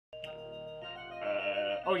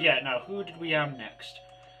Oh yeah, now who did we have next?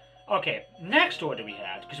 Okay, next order we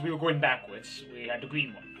had, because we were going backwards, we had the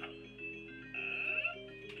green one.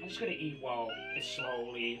 I'm just gonna eat while it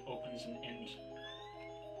slowly opens and ends.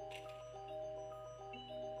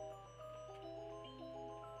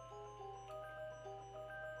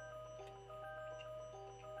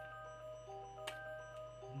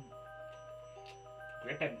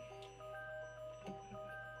 Gripping.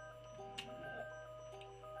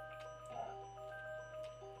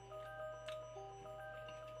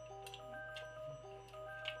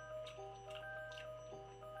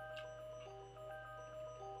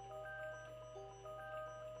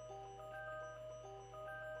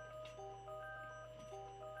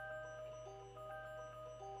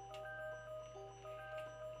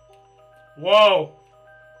 Whoa!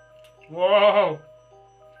 Whoa!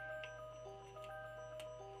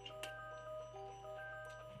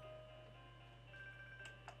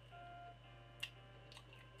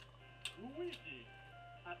 Luigi,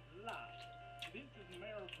 at last, this is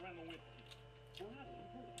Mayor Granowitzki. Perhaps you've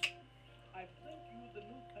heard of him. I've sent you the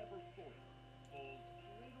newspaper story. Those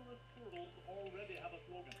traitorous turtles already have a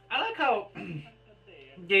slogan. I like how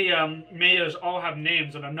the mayors all have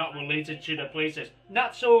names and are not related to the places.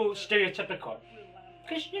 Not so stereotypical.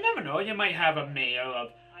 Because you never know, you might have a mayor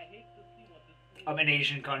of an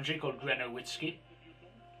Asian country called Granowitzki.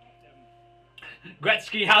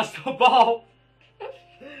 Gretzky has the ball!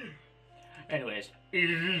 Anyways,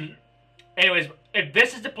 if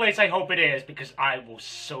this is the place I hope it is, because I will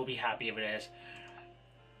so be happy if it is.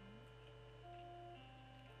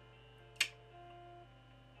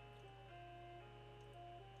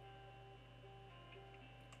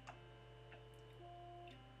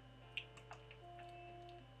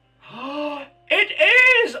 It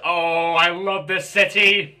is! Oh, I love this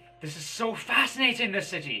city. This is so fascinating, this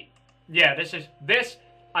city. Yeah, this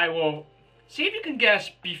I will see if you can guess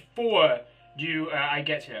before I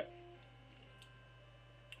get here.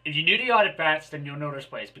 If you knew the artifacts, then you'll know this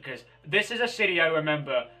place, because this is a city I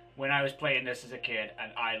remember when I was playing this as a kid,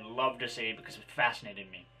 and I loved the city because it fascinated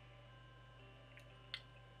me.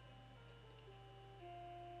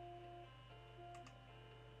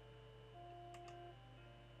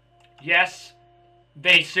 Yes,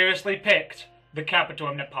 they seriously picked the capital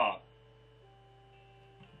of Nepal.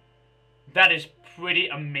 That is pretty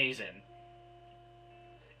amazing.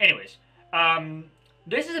 Anyways,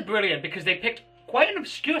 this is brilliant because they picked quite an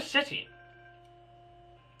obscure city.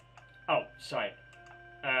 Oh, sorry.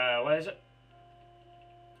 What is it?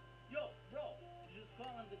 Yo, bro, just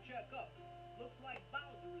calling to check up. Looks like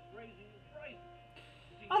Bowser is raising his prices.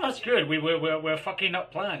 Oh, that's good. We're fucking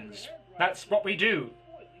up plans. That's what we do.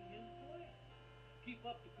 Keep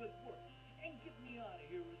up the good work and get me out of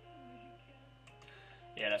here as soon as you can.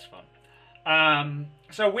 Yeah, that's fun.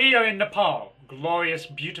 So we are in Nepal. Glorious,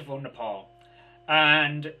 beautiful Nepal.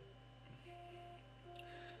 And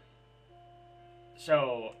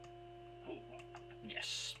so,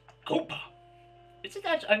 yes, Koopa. Isn't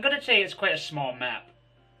that? I'm gonna say it's quite a small map.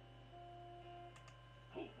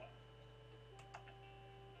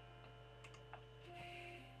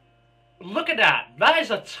 Look at that. That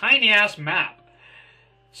is a tiny ass map.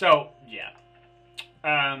 So yeah.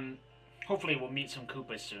 Hopefully we'll meet some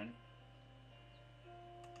Koopas soon.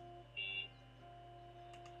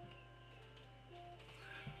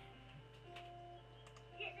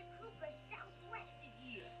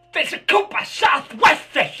 There's a Koopa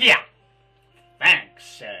southwest of here!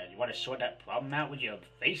 Thanks. You want to sort that problem out with your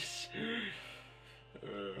face?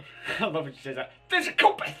 I love when she says that. There's a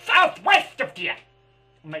Koopa southwest of here!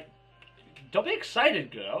 I'm like, don't be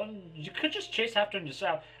excited, girl. You could just chase after him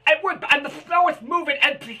yourself. I would, but I'm the slowest moving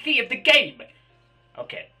NPC of the game!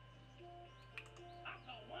 Okay.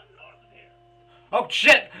 Oh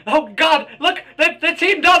shit! Oh god! Look! They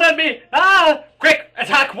teamed on me! Ah! Quick!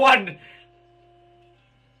 Attack one!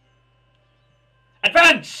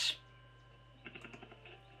 Advance!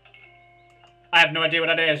 I have no idea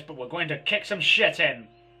what that is, but we're going to kick some shit in.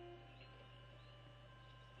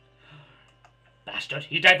 Bastard,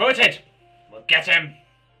 he diverted! We'll get him!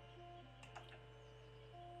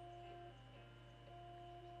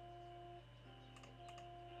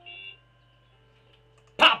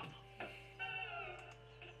 Pop!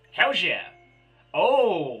 Hell's yeah!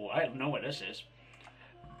 Oh, I don't know what this is.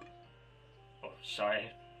 Oh,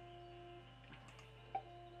 sorry.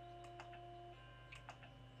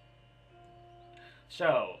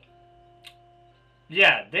 So,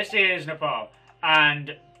 yeah, this is Nepal,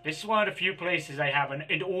 and this is one of the few places I have an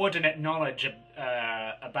inordinate knowledge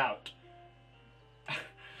about.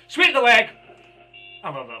 Sweep the leg! I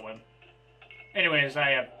love that one. Anyways,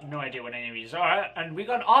 I have no idea what any of these are, and we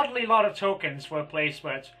got an oddly lot of tokens for a place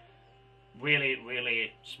where it's really,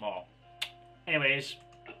 really small. Anyways,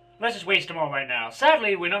 let's just waste them all right now.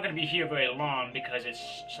 Sadly, we're not going to be here very long because it's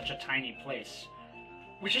such a tiny place.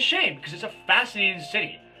 Which is a shame, because it's a fascinating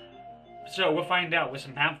city. So, we'll find out with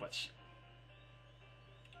some pamphlets.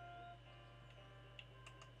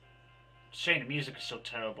 Shame the music is so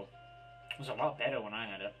terrible. It was a lot better when I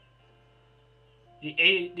had it.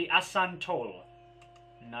 The Asantol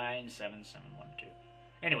 97712.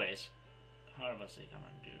 Anyways, how do I say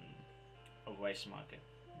Kathmandu? A rice market.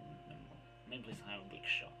 Main place have big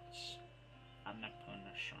shots.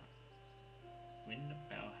 Annapurna Shrine. Window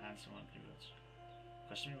bell has some activities.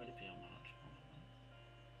 Question me where the pay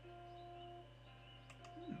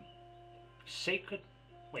Sacred.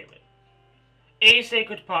 Wait. A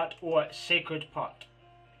sacred pot or sacred pot.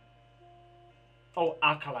 Oh,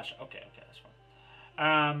 Akalasha. Okay, that's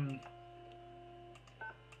fine.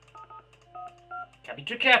 Can't be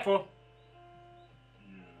too careful.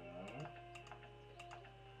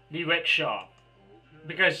 The rickshaw.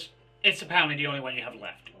 Because it's apparently the only one you have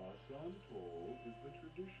left. Asantol is the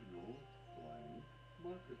traditional blank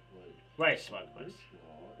marketplace. Right, marketplace.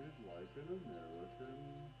 Rickshaw is like an American...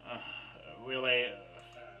 Really?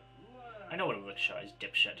 I know what a rickshaw is,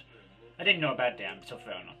 dipshit. I didn't know about them, so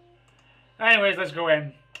fair enough. Anyways, let's go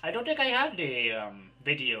in. I don't think I had the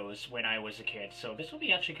videos when I was a kid, so this will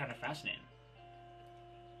be actually kind of fascinating.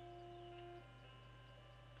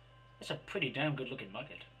 It's a pretty damn good looking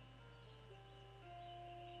market.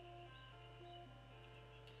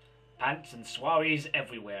 Pants and soirees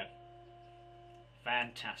everywhere.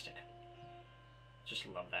 Fantastic. Just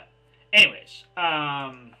love that. Anyways,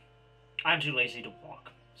 I'm too lazy to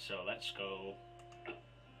walk, so let's go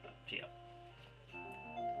here.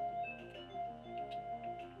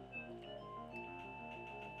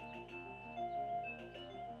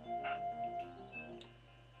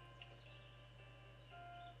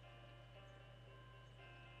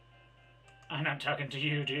 I'm not talking to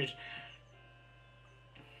you, dude.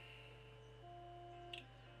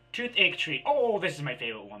 Toothache tree. Oh, this is my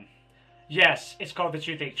favorite one. Yes, it's called the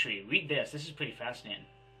toothache tree. Read this. This is pretty fascinating.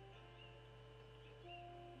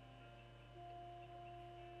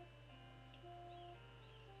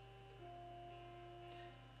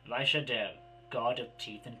 Elisha Dev, god of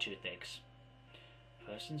teeth and toothaches.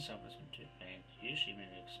 Person suffers from toothache. He or she may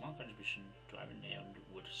make a small contribution to have a nail into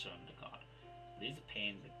wood sewn to God. Leave the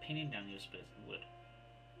pain by pinning down your spirits in wood.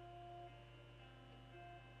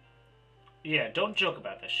 Yeah, don't joke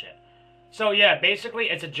about this shit. So yeah, basically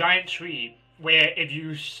it's a giant tree where if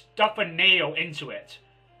you stuff a nail into it,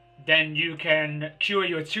 then you can cure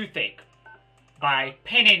your toothache by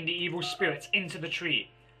pinning the evil spirits into the tree.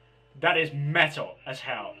 That is metal as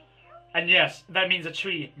hell. And yes, that means a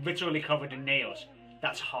tree literally covered in nails.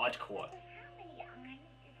 That's hardcore.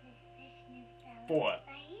 4.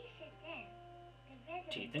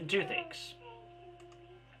 Teeth and toothaches.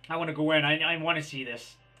 I want to go in. I want to see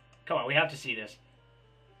this. Come on, we have to see this.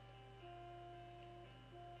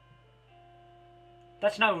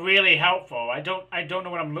 That's not really helpful. I don't know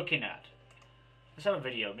what I'm looking at. Let's have a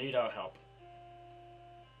video. Maybe that'll help.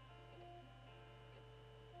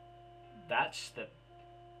 That's the...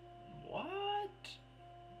 What?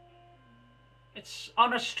 It's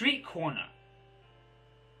on a street corner.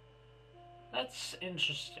 That's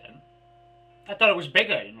interesting. I thought it was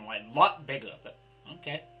bigger, you know, like a lot bigger, but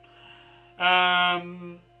okay.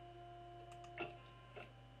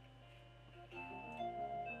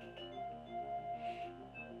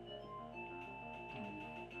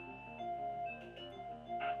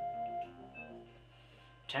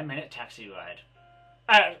 10-minute taxi ride.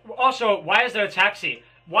 Also, why is there a taxi?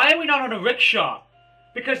 Why are we not on a rickshaw?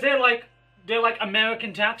 Because they're like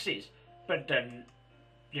American taxis. But then,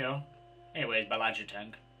 you know. Anyways, Balaji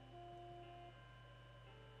Tank.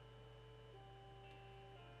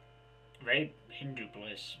 Very Hindu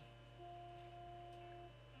place.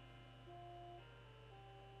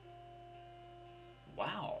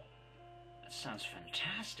 Wow. That sounds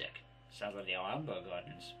fantastic. Sounds like the Alhambra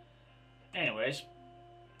Gardens. Anyways.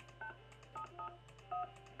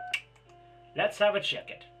 Let's have a check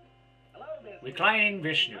it. Hello, Mr. Reclining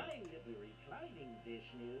Vishnu. Reclining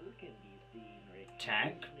Vishnu can be seen.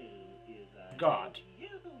 Tank. Vishnu is God. you,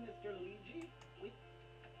 Mr. Luigi.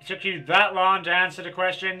 It took you that long to answer the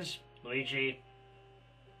questions, Luigi.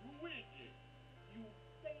 Luigi, you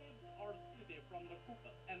saved our city from the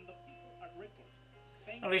Koopas, and the people are grateful.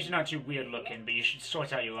 Thank At least you're not too weird looking, but you should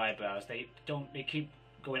sort out your eyebrows. They keep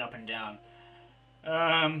going up and down.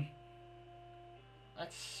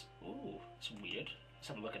 That's... Ooh, that's weird. Let's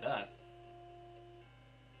have a look at that.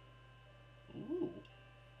 Ooh.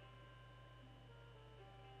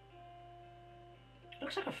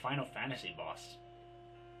 Looks like a Final Fantasy boss.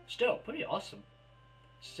 Still, pretty awesome.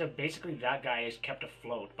 So basically that guy is kept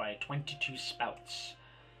afloat by 22 spouts.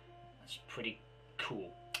 That's pretty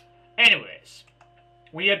cool. Anyways,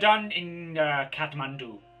 we are done in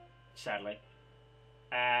Kathmandu, sadly.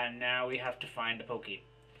 And now we have to find the Pokey.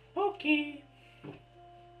 Pokey!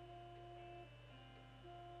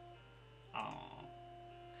 Aww.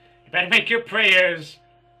 You better make your prayers.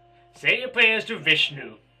 Say your prayers to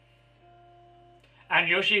Vishnu. And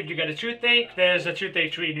Yoshi, if you get a toothache, there's a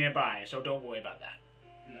toothache tree nearby, so don't worry about that.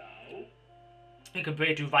 No. You can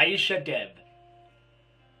pray to Vaisha Dev.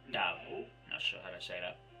 No. Not sure how to say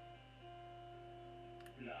that.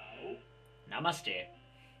 No. Namaste.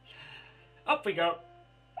 Up we go.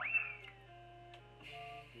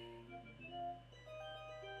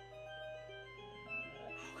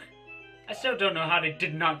 I still don't know how they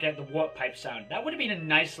did not get the warp pipe sound. That would have been a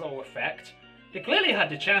nice little effect. They clearly had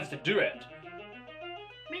the chance to do it.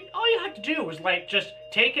 I mean, all you had to do was, like, just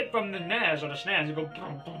take it from the snares or the snares and go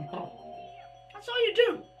boom, boom, boom. That's all you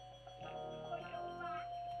do.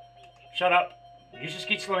 Shut up. You just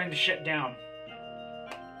keep slowing the shit down.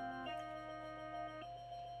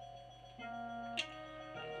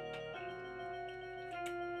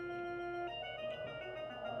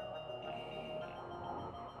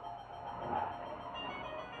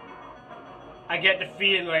 I get the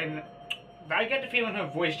feeling her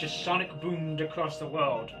voice just sonic boomed across the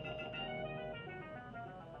world.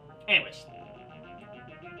 Anyways.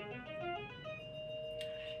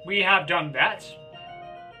 We have done that.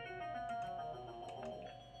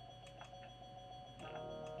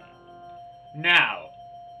 Now,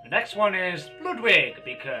 the next one is Ludwig,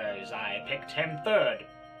 because I picked him third.